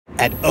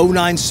At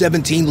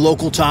 09:17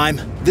 local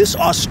time, this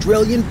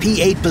Australian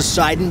P-8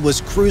 Poseidon was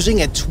cruising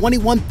at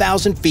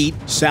 21,000 feet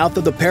south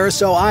of the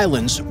Paracel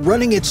Islands,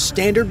 running its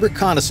standard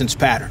reconnaissance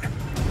pattern.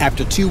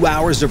 After 2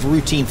 hours of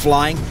routine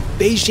flying,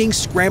 Beijing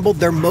scrambled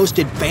their most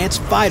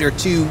advanced fighter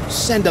to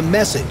send a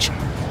message.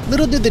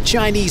 Little did the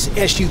Chinese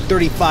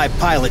Su-35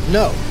 pilot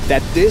know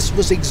that this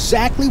was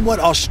exactly what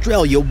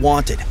Australia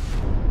wanted.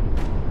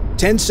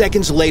 10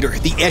 seconds later,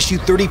 the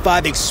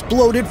Su-35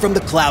 exploded from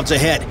the clouds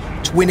ahead,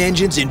 twin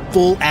engines in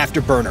full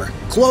afterburner,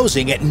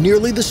 closing at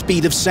nearly the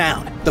speed of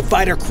sound. The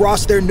fighter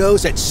crossed their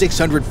nose at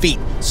 600 feet,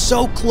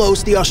 so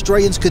close the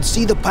Australians could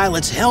see the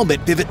pilot's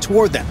helmet pivot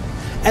toward them.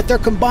 At their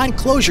combined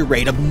closure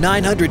rate of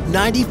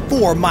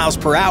 994 miles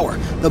per hour,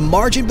 the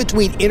margin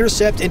between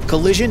intercept and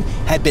collision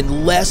had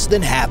been less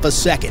than half a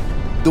second.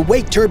 The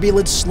wake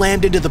turbulence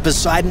slammed into the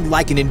Poseidon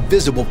like an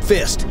invisible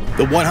fist.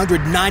 The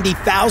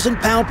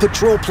 190,000-pound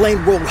patrol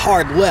plane rolled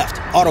hard left,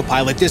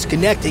 autopilot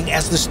disconnecting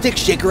as the stick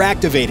shaker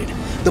activated.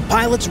 The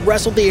pilots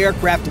wrestled the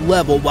aircraft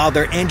level while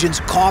their engines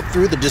coughed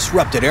through the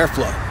disrupted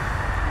airflow.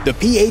 The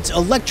P-8's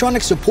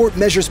electronic support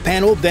measures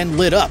panel then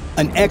lit up,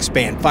 an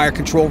X-band fire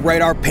control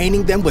radar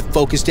painting them with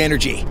focused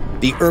energy.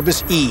 The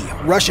Irbis-E,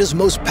 Russia's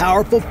most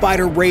powerful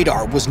fighter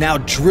radar, was now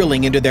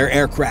drilling into their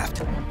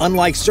aircraft.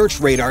 Unlike search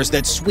radars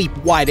that sweep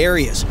wide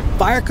areas,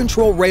 fire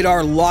control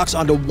radar locks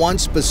onto one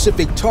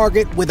specific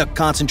target with a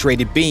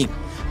concentrated beam.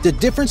 The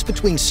difference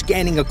between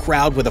scanning a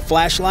crowd with a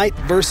flashlight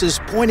versus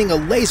pointing a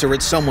laser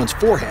at someone's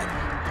forehead.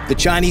 The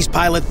Chinese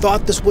pilot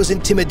thought this was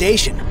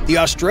intimidation. The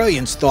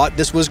Australians thought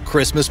this was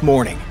Christmas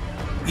morning.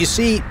 You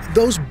see,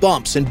 those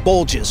bumps and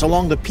bulges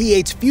along the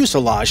P-8's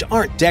fuselage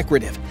aren't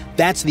decorative.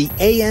 That's the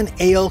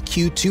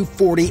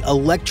AN/ALQ-240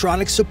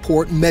 Electronic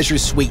Support Measure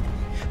Suite.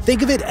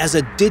 Think of it as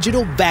a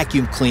digital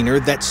vacuum cleaner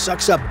that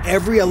sucks up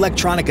every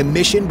electronic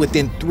emission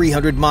within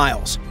 300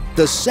 miles.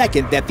 The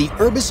second that the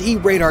Irbis-E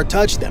radar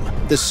touched them,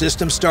 the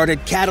system started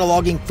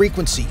cataloging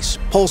frequencies,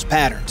 pulse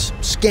patterns,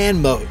 scan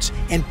modes,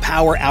 and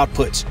power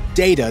outputs.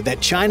 Data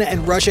that China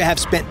and Russia have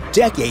spent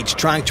decades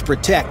trying to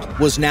protect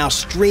was now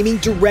streaming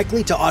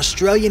directly to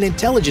Australian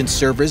intelligence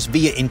servers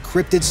via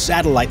encrypted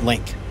satellite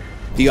link.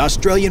 The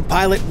Australian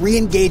pilot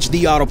re-engaged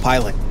the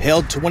autopilot,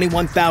 held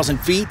 21,000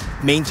 feet,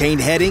 maintained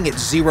heading at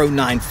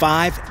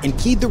 095, and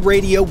keyed the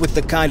radio with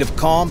the kind of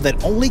calm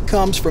that only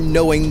comes from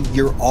knowing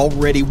you're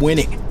already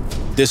winning.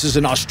 This is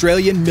an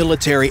Australian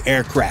military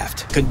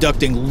aircraft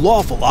conducting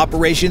lawful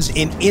operations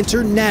in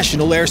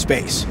international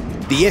airspace.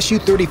 The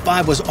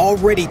Su-35 was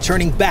already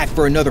turning back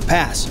for another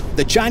pass.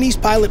 The Chinese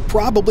pilot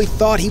probably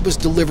thought he was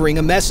delivering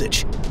a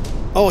message.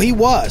 Oh, he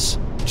was,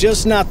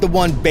 just not the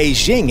one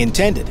Beijing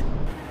intended.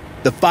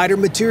 The fighter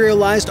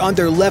materialized on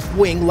their left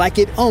wing like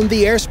it owned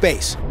the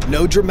airspace.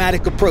 No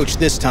dramatic approach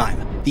this time.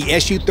 The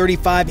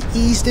Su-35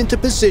 eased into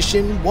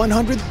position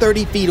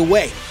 130 feet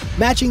away,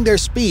 matching their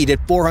speed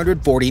at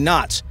 440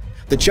 knots.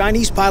 The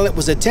Chinese pilot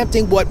was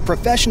attempting what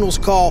professionals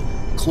call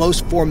close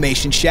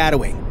formation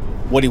shadowing.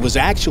 What he was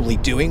actually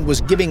doing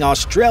was giving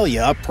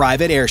Australia a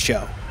private air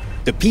show.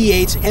 The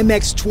P-8's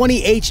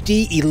MX-20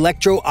 HD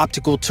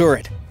electro-optical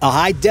turret, a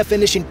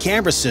high-definition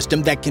camera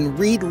system that can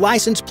read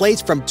license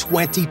plates from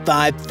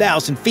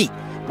 25,000 feet,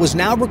 was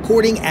now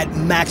recording at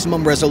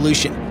maximum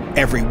resolution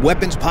every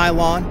weapons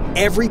pylon,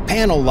 every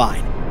panel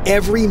line,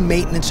 every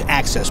maintenance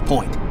access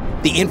point.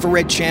 The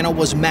infrared channel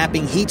was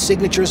mapping heat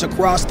signatures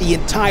across the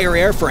entire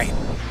airframe.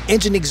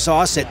 Engine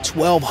exhausts at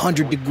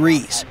 1,200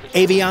 degrees,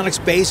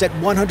 avionics base at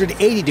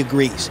 180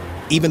 degrees,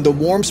 even the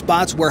warm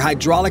spots where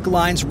hydraulic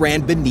lines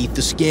ran beneath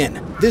the skin.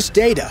 This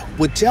data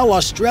would tell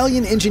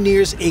Australian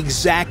engineers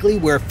exactly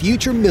where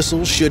future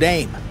missiles should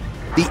aim.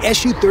 The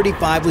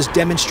Su-35 was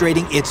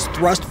demonstrating its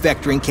thrust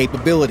vectoring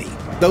capability,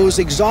 those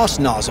exhaust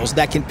nozzles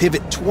that can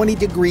pivot 20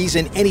 degrees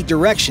in any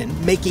direction,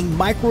 making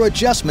micro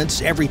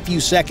adjustments every few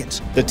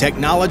seconds. The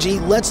technology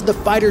lets the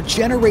fighter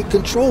generate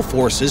control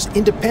forces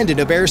independent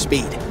of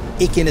airspeed.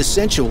 It can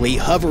essentially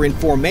hover in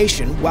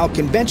formation while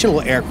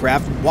conventional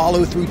aircraft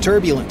wallow through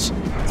turbulence.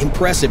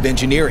 Impressive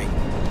engineering.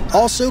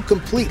 Also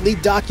completely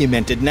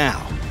documented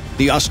now.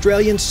 The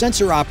Australian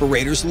sensor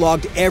operators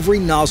logged every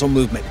nozzle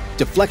movement,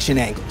 deflection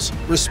angles,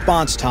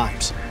 response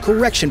times,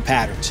 correction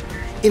patterns.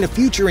 In a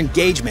future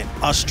engagement,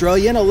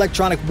 Australian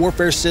electronic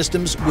warfare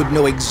systems would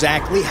know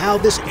exactly how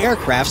this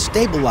aircraft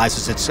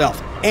stabilizes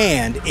itself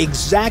and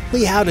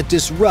exactly how to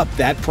disrupt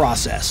that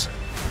process.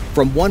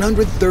 From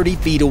 130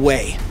 feet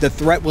away, the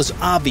threat was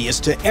obvious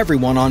to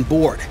everyone on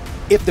board.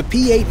 If the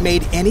P-8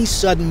 made any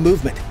sudden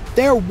movement,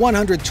 their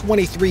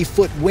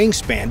 123-foot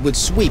wingspan would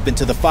sweep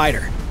into the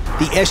fighter.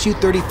 The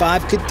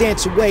Su-35 could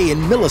dance away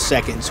in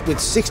milliseconds with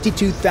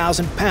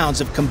 62,000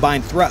 pounds of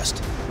combined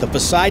thrust. The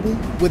Poseidon,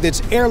 with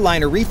its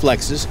airliner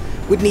reflexes,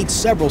 would need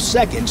several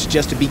seconds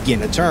just to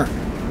begin a turn.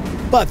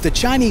 But the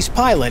Chinese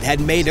pilot had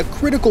made a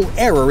critical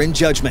error in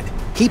judgment.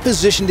 He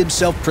positioned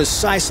himself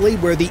precisely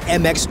where the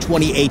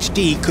MX-20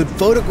 HD could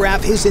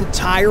photograph his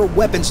entire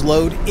weapons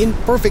load in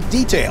perfect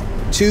detail.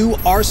 2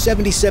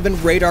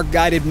 R-77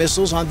 radar-guided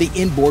missiles on the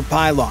inboard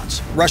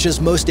pylons,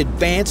 Russia's most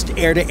advanced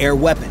air-to-air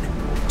weapon.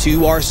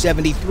 2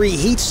 R-73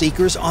 heat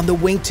seekers on the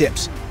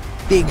wingtips.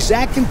 The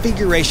exact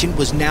configuration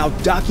was now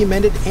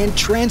documented and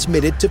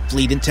transmitted to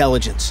fleet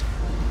intelligence.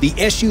 The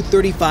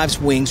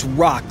Su-35's wings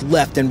rocked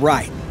left and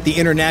right, the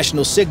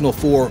international signal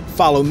for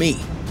 "follow me."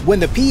 When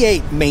the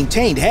P-8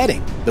 maintained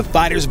heading, the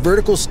fighter's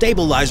vertical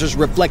stabilizers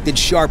reflected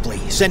sharply,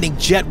 sending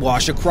jet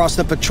wash across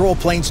the patrol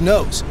plane's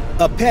nose.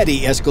 A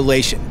petty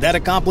escalation that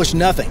accomplished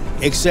nothing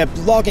except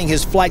logging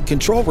his flight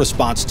control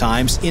response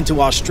times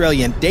into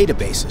Australian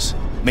databases.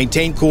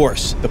 "Maintain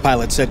course," the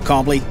pilot said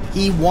calmly.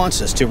 "He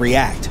wants us to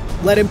react.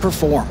 Let him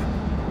perform."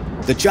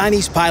 The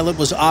Chinese pilot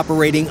was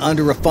operating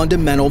under a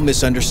fundamental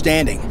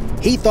misunderstanding.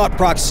 He thought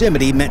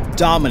proximity meant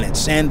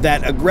dominance and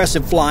that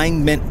aggressive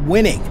flying meant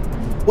winning.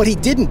 What he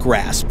didn't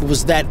grasp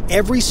was that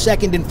every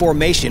second in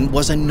formation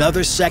was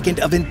another second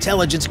of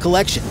intelligence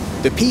collection.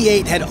 The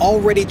P-8 had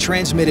already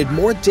transmitted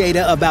more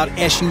data about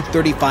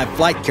Su-35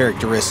 flight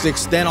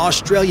characteristics than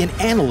Australian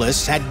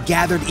analysts had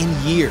gathered in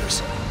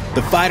years.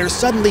 The fighter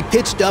suddenly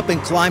pitched up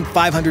and climbed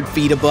 500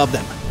 feet above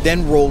them,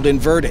 then rolled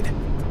inverted.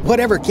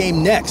 Whatever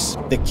came next,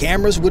 the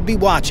cameras would be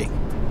watching.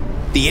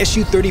 The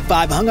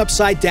Su-35 hung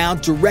upside down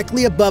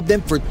directly above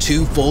them for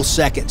 2 full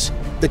seconds.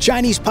 The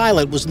Chinese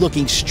pilot was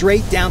looking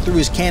straight down through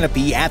his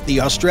canopy at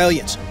the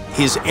Australians,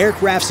 his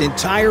aircraft's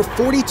entire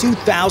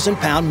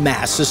 42,000-pound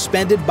mass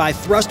suspended by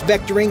thrust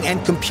vectoring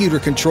and computer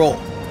control.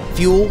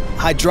 Fuel,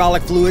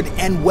 hydraulic fluid,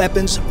 and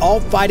weapons all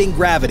fighting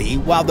gravity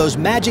while those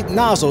magic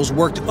nozzles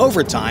worked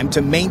overtime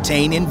to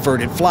maintain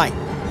inverted flight.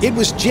 It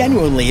was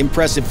genuinely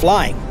impressive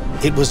flying.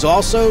 It was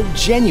also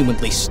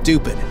genuinely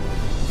stupid.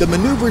 The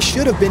maneuver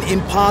should have been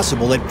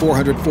impossible at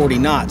 440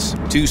 knots,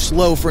 too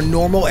slow for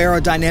normal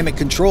aerodynamic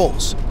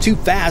controls, too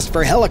fast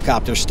for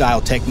helicopter-style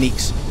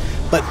techniques.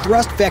 But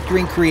thrust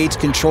vectoring creates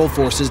control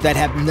forces that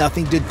have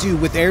nothing to do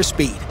with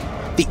airspeed.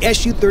 The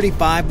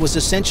Su-35 was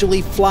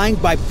essentially flying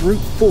by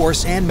brute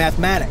force and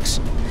mathematics.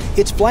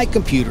 Its flight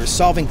computers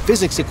solving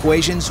physics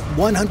equations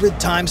 100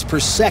 times per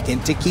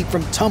second to keep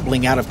from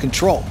tumbling out of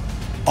control.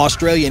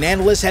 Australian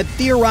analysts had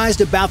theorized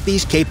about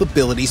these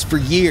capabilities for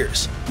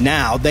years.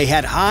 Now they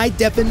had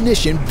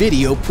high-definition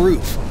video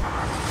proof.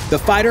 The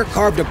fighter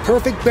carved a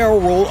perfect barrel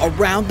roll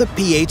around the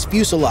P-8's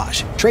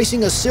fuselage,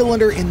 tracing a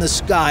cylinder in the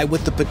sky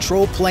with the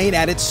patrol plane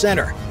at its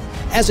center.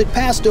 As it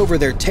passed over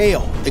their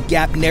tail, the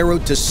gap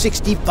narrowed to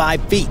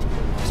 65 feet,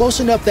 close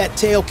enough that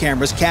tail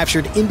cameras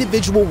captured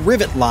individual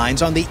rivet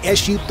lines on the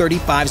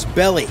Su-35's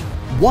belly.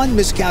 One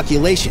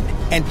miscalculation,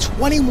 and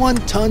 21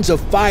 tons of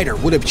fighter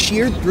would have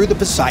sheared through the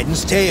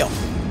Poseidon's tail.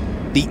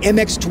 The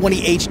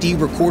MX-20 HD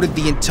recorded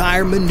the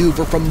entire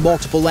maneuver from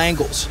multiple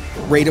angles: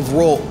 rate of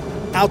roll,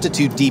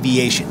 altitude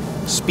deviation,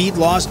 speed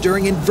loss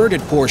during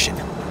inverted portion,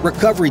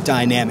 recovery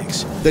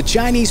dynamics. The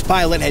Chinese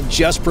pilot had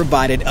just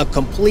provided a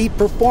complete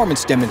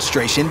performance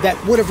demonstration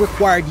that would have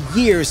required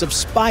years of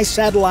spy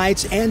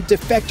satellites and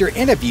defector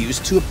interviews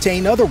to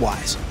obtain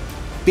otherwise.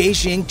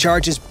 Beijing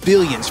charges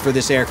billions for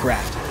this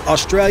aircraft.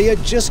 Australia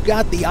just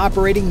got the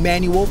operating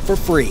manual for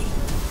free.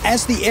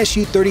 As the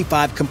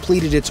Su-35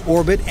 completed its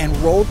orbit and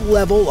rolled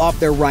level off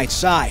their right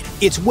side,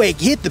 its wake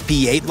hit the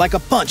P-8 like a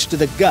punch to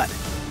the gut.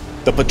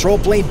 The patrol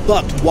plane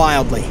bucked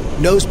wildly,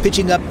 nose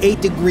pitching up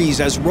 8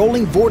 degrees as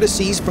rolling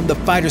vortices from the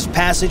fighter's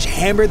passage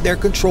hammered their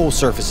control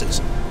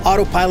surfaces.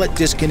 Autopilot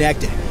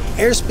disconnected.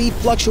 Airspeed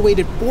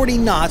fluctuated 40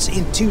 knots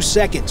in 2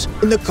 seconds.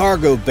 In the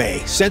cargo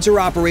bay, sensor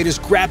operators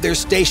grabbed their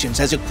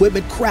stations as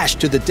equipment crashed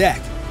to the deck.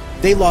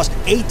 They lost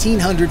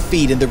 1,800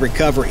 feet in the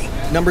recovery.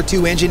 Number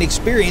 2 engine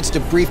experienced a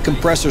brief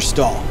compressor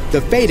stall.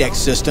 The FADEX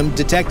system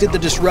detected the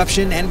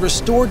disruption and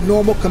restored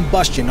normal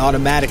combustion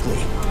automatically.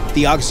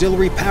 The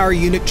auxiliary power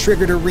unit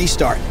triggered a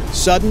restart,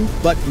 sudden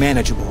but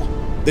manageable.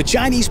 The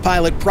Chinese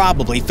pilot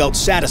probably felt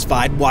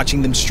satisfied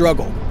watching them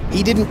struggle.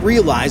 He didn't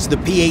realize the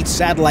P-8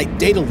 satellite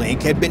data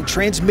link had been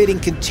transmitting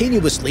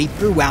continuously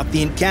throughout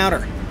the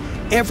encounter.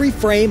 Every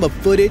frame of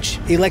footage,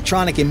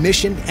 electronic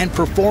emission, and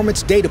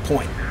performance data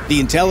point. The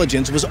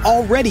intelligence was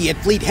already at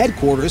fleet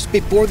headquarters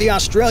before the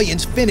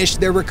Australians finished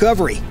their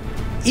recovery.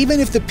 Even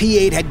if the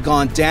P-8 had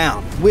gone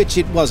down, which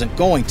it wasn't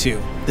going to,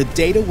 the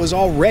data was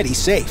already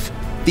safe.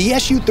 The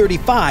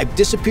Su-35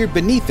 disappeared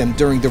beneath them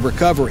during the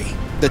recovery.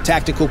 The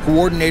tactical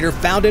coordinator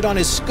found it on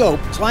his scope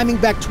climbing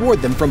back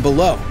toward them from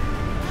below.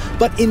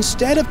 But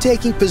instead of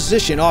taking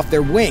position off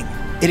their wing,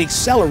 it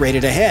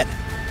accelerated ahead.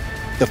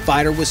 The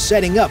fighter was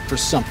setting up for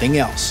something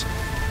else.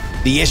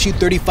 The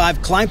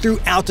Su-35 climbed through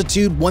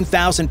altitude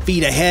 1,000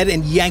 feet ahead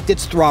and yanked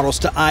its throttles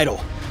to idle.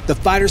 The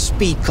fighter's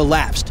speed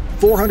collapsed,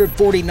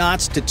 440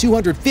 knots to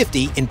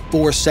 250 in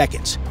 4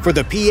 seconds. For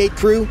the P-8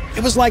 crew,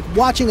 it was like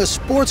watching a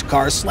sports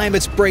car slam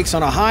its brakes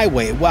on a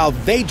highway while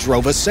they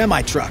drove a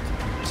semi-truck.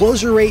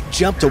 Closure rate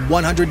jumped to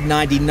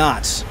 190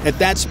 knots. At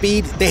that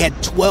speed, they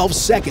had 12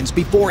 seconds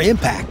before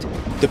impact.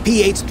 The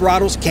P-8's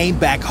throttles came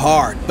back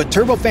hard, but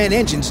turbofan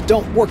engines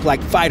don't work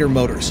like fighter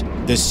motors.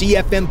 The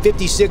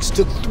CFM56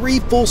 took 3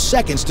 full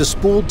seconds to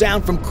spool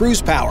down from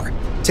cruise power.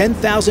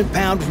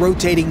 10,000-pound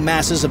rotating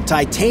masses of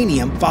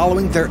titanium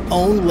following their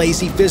own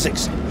lazy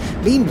physics.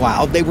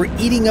 Meanwhile, they were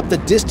eating up the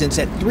distance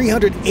at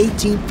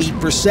 318 feet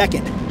per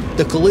second.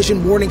 The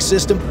collision warning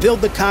system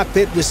filled the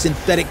cockpit with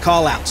synthetic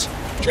callouts.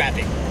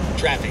 Traffic,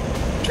 traffic,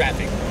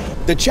 traffic.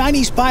 The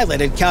Chinese pilot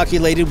had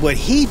calculated what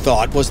he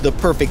thought was the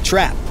perfect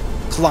trap.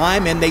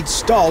 Climb and they'd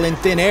stall in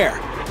thin air.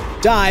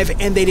 Dive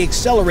and they'd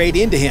accelerate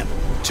into him.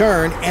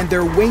 Turn and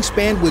their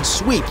wingspan would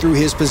sweep through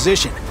his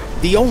position.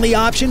 The only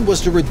option was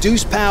to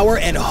reduce power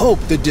and hope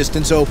the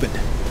distance opened.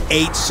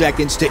 8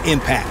 seconds to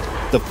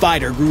impact. The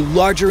fighter grew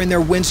larger in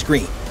their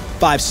windscreen.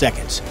 5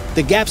 seconds.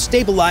 The gap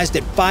stabilized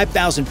at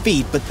 5,000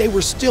 feet, but they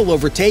were still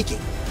overtaking.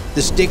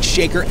 The stick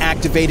shaker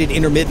activated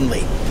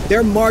intermittently.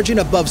 Their margin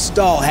above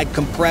stall had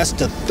compressed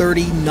to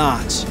 30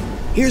 knots.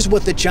 Here's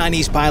what the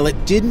Chinese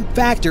pilot didn't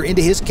factor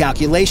into his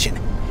calculation.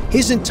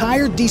 His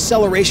entire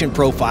deceleration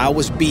profile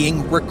was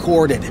being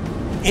recorded.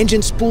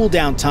 Engine spool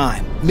down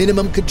time,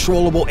 minimum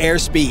controllable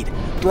airspeed,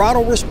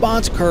 throttle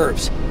response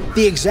curves,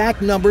 the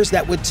exact numbers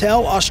that would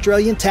tell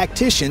Australian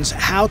tacticians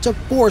how to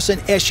force an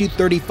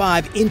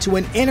Su-35 into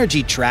an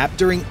energy trap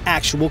during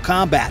actual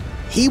combat.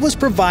 He was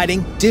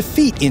providing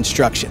defeat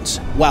instructions,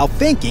 while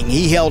thinking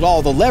he held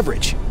all the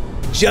leverage.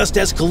 Just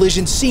as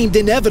collision seemed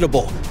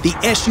inevitable, the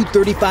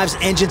Su-35's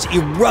engines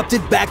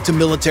erupted back to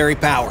military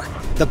power.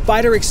 The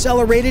fighter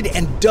accelerated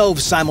and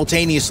dove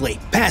simultaneously,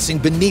 passing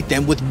beneath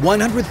them with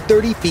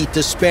 130 feet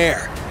to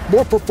spare.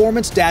 More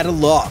performance data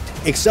logged,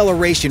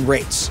 acceleration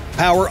rates,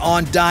 power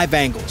on dive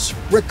angles,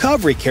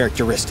 recovery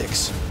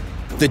characteristics.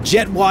 The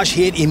jet wash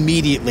hit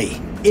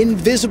immediately.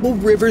 Invisible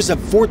rivers of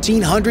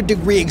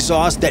 1400-degree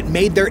exhaust that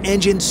made their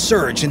engines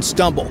surge and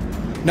stumble.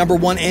 Number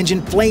 1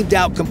 engine flamed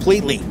out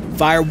completely.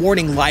 Fire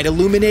warning light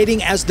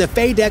illuminating as the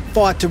FADEC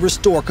fought to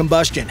restore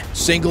combustion.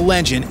 Single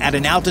engine at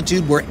an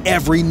altitude where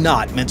every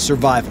knot meant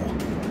survival.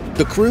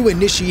 The crew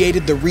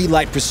initiated the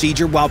relight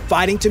procedure while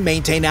fighting to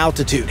maintain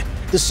altitude.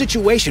 The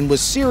situation was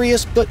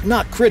serious but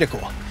not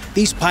critical.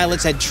 These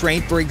pilots had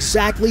trained for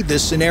exactly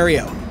this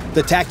scenario.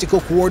 The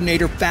tactical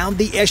coordinator found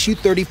the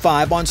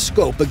Su-35 on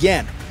scope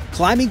again,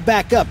 climbing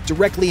back up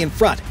directly in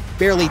front,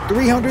 barely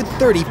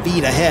 330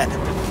 feet ahead.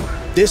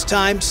 This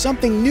time,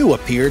 something new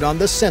appeared on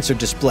the sensor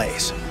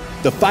displays.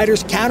 The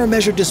fighter's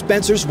countermeasure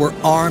dispensers were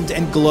armed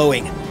and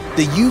glowing.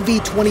 The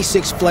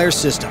UV-26 flare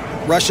system,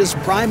 Russia's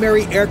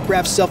primary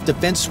aircraft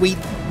self-defense suite,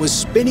 was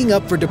spinning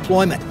up for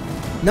deployment.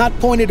 Not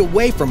pointed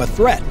away from a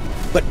threat,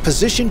 but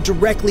positioned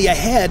directly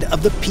ahead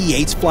of the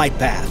P-8's flight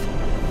path.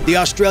 The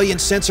Australian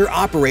sensor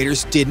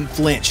operators didn't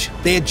flinch.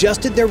 They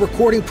adjusted their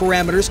recording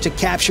parameters to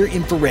capture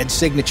infrared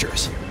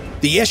signatures.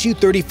 The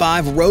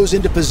Su-35 rose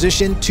into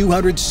position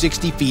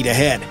 260 feet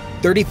ahead,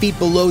 30 feet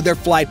below their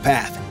flight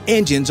path.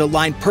 Engines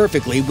aligned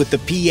perfectly with the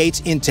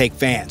P-8's intake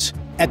fans.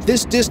 At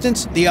this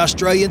distance, the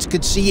Australians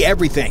could see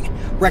everything.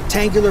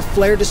 Rectangular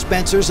flare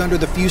dispensers under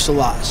the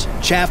fuselage,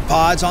 chaff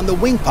pods on the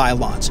wing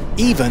pylons,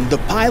 even the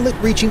pilot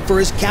reaching for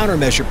his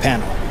countermeasure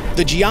panel.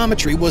 The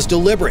geometry was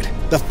deliberate.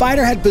 The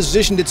fighter had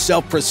positioned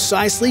itself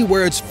precisely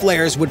where its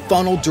flares would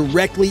funnel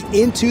directly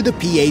into the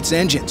P-8's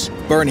engines,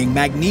 burning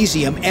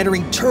magnesium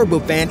entering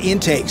turbofan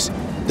intakes.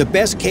 The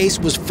best case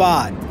was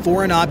FOD,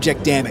 foreign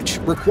object damage,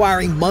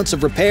 requiring months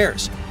of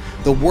repairs.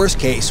 The worst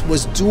case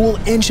was dual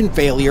engine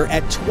failure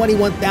at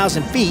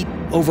 21,000 feet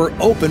over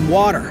open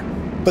water.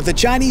 But the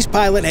Chinese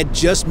pilot had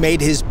just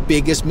made his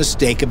biggest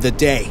mistake of the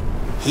day.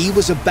 He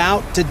was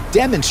about to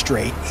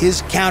demonstrate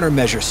his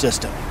countermeasure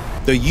system.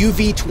 The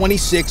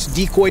UV-26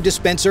 decoy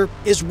dispenser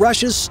is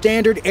Russia's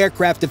standard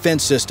aircraft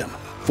defense system.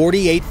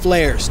 48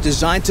 flares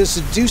designed to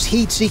seduce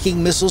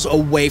heat-seeking missiles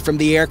away from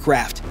the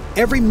aircraft.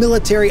 Every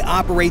military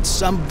operates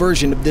some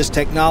version of this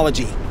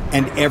technology,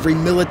 and every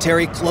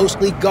military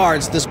closely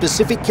guards the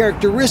specific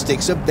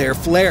characteristics of their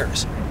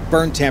flares: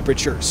 burn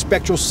temperature,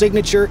 spectral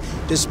signature,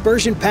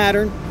 dispersion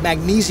pattern,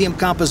 magnesium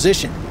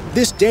composition.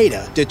 This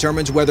data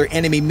determines whether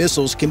enemy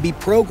missiles can be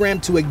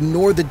programmed to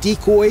ignore the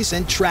decoys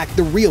and track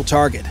the real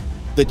target.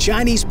 The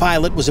Chinese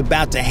pilot was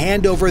about to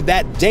hand over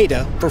that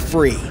data for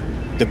free.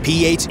 The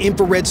P-8's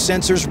infrared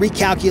sensors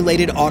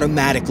recalculated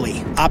automatically,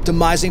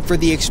 optimizing for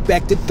the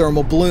expected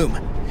thermal bloom.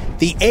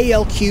 The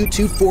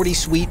ALQ-240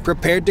 suite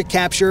prepared to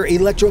capture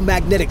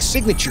electromagnetic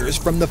signatures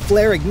from the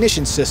flare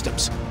ignition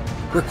systems.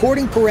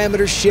 Recording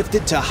parameters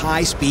shifted to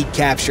high-speed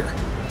capture,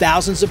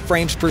 thousands of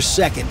frames per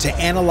second to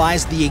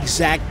analyze the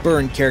exact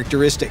burn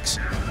characteristics.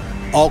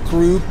 All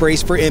crew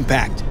brace for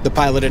impact, the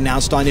pilot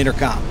announced on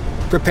intercom.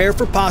 Prepare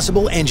for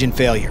possible engine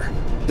failure.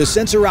 The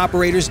sensor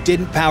operators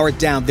didn't power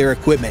down their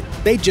equipment,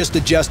 they just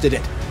adjusted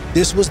it.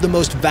 This was the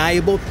most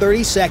valuable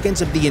 30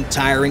 seconds of the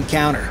entire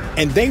encounter,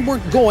 and they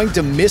weren't going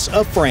to miss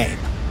a frame.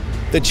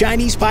 The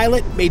Chinese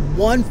pilot made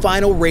one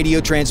final radio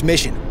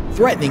transmission,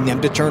 threatening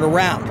them to turn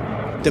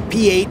around. The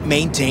P-8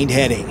 maintained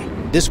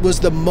heading. This was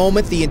the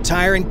moment the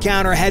entire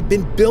encounter had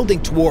been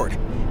building toward.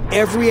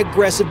 Every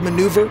aggressive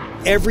maneuver,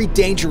 every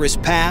dangerous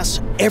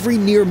pass, every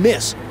near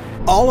miss,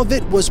 all of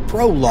it was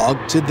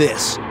prologue to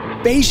this.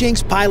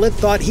 Beijing's pilot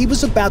thought he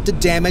was about to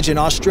damage an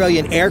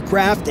Australian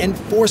aircraft and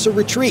force a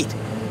retreat.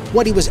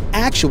 What he was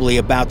actually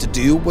about to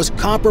do was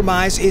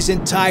compromise his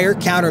entire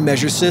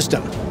countermeasure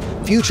system.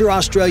 Future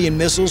Australian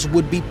missiles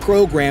would be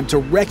programmed to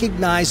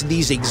recognize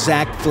these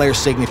exact flare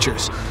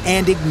signatures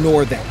and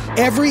ignore them.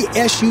 Every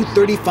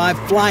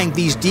Su-35 flying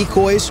these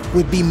decoys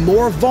would be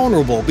more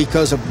vulnerable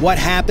because of what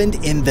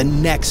happened in the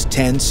next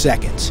 10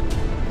 seconds.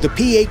 The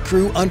P-8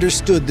 crew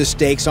understood the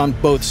stakes on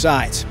both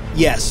sides.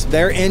 Yes,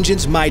 their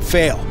engines might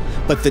fail,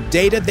 but the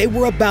data they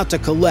were about to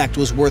collect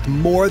was worth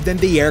more than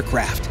the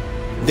aircraft.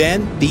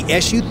 Then, the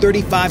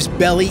Su-35's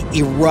belly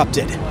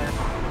erupted.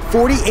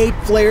 48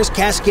 flares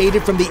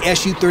cascaded from the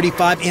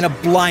Su-35 in a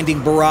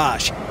blinding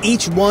barrage,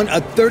 each one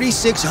a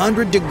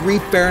 3,600-degree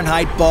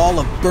Fahrenheit ball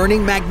of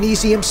burning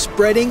magnesium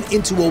spreading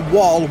into a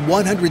wall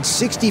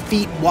 160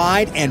 feet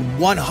wide and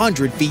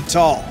 100 feet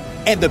tall.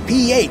 And the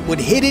P-8 would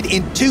hit it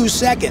in 2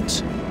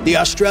 seconds. The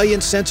Australian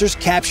sensors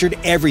captured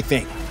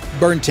everything: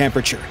 burn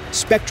temperature,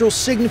 spectral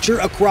signature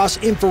across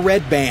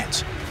infrared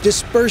bands,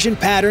 dispersion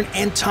pattern,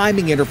 and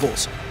timing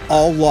intervals,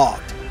 all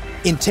logged.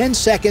 In 10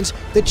 seconds,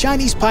 the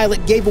Chinese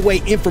pilot gave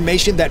away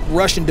information that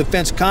Russian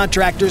defense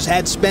contractors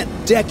had spent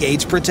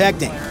decades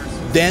protecting.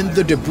 Then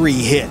the debris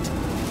hit.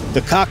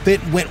 The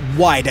cockpit went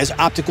white as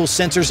optical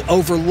sensors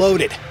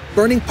overloaded.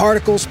 Burning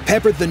particles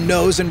peppered the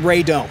nose and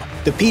radome.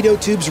 The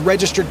pitot tubes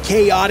registered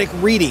chaotic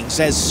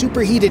readings as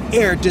superheated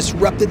air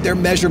disrupted their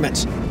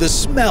measurements. The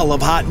smell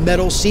of hot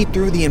metal seeped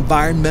through the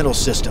environmental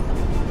system.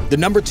 The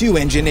No. 2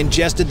 engine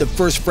ingested the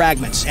first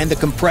fragments, and the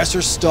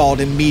compressor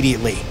stalled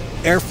immediately.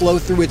 Airflow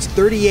through its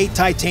 38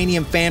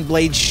 titanium fan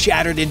blades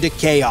shattered into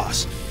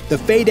chaos. The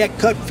FADEC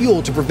cut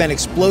fuel to prevent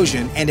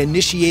explosion and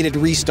initiated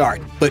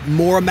restart, but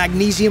more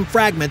magnesium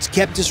fragments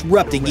kept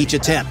disrupting each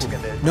attempt.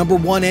 No.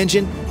 1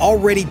 engine,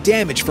 already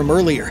damaged from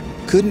earlier,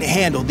 couldn't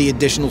handle the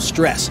additional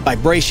stress.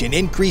 Vibration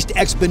increased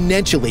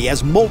exponentially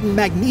as molten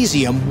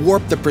magnesium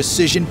warped the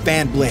precision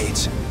fan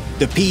blades.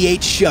 The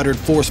P-8 shuddered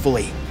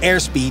forcefully.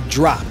 Airspeed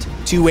dropped: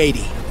 280,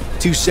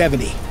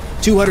 270,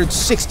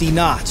 260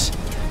 knots.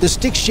 The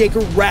stick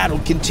shaker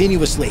rattled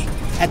continuously.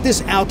 At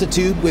this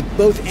altitude, with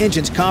both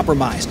engines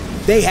compromised,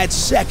 they had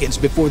seconds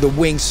before the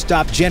wings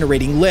stopped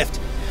generating lift.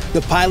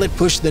 The pilot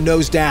pushed the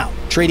nose down,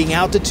 trading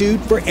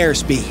altitude for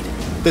airspeed.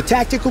 The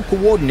tactical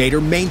coordinator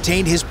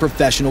maintained his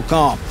professional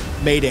calm.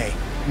 Mayday,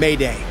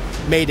 mayday,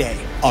 mayday.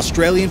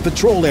 Australian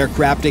patrol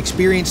aircraft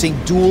experiencing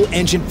dual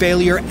engine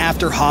failure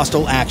after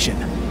hostile action.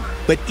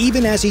 But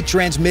even as he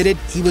transmitted,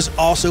 he was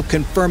also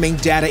confirming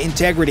data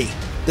integrity.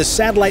 The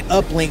satellite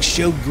uplink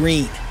showed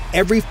green.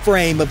 Every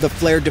frame of the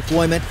flare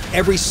deployment,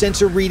 every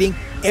sensor reading,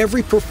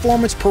 every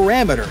performance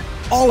parameter,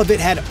 all of it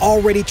had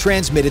already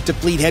transmitted to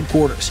fleet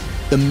headquarters.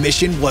 The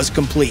mission was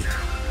complete.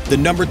 The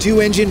No. 2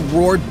 engine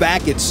roared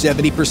back at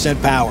 70%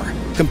 power,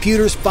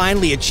 computers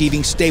finally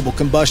achieving stable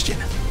combustion.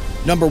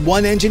 No.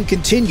 1 engine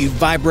continued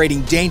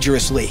vibrating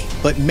dangerously,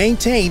 but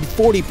maintained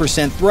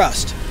 40%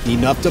 thrust,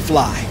 enough to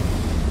fly.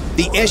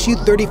 The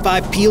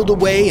Su-35 peeled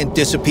away and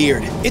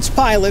disappeared, its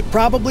pilot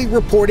probably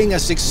reporting a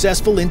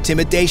successful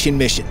intimidation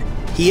mission.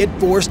 He had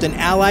forced an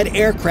Allied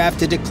aircraft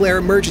to declare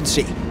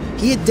emergency.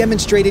 He had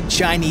demonstrated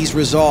Chinese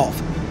resolve.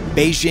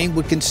 Beijing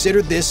would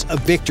consider this a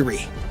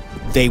victory.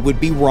 They would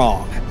be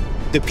wrong.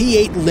 The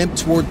P-8 limped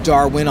toward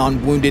Darwin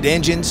on wounded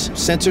engines,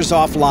 sensors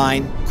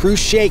offline, crew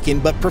shaken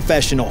but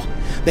professional.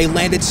 They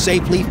landed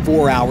safely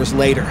 4 hours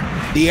later.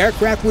 The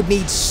aircraft would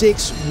need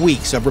 6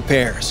 weeks of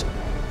repairs.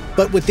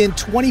 But within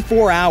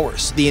 24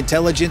 hours, the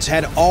intelligence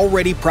had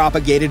already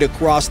propagated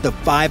across the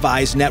Five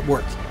Eyes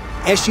network.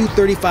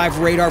 Su-35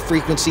 radar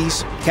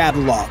frequencies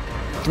cataloged,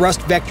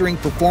 thrust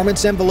vectoring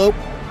performance envelope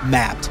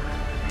mapped,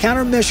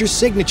 countermeasure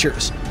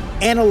signatures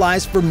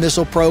analyzed for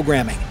missile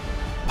programming,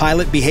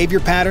 pilot behavior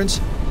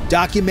patterns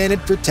documented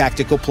for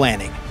tactical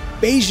planning.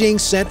 Beijing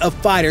sent a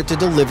fighter to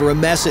deliver a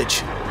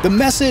message. The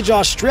message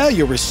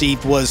Australia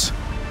received was,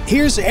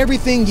 "Here's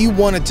everything you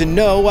wanted to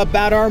know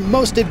about our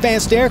most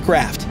advanced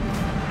aircraft."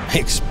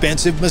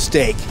 Expensive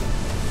mistake.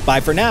 Bye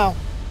for now.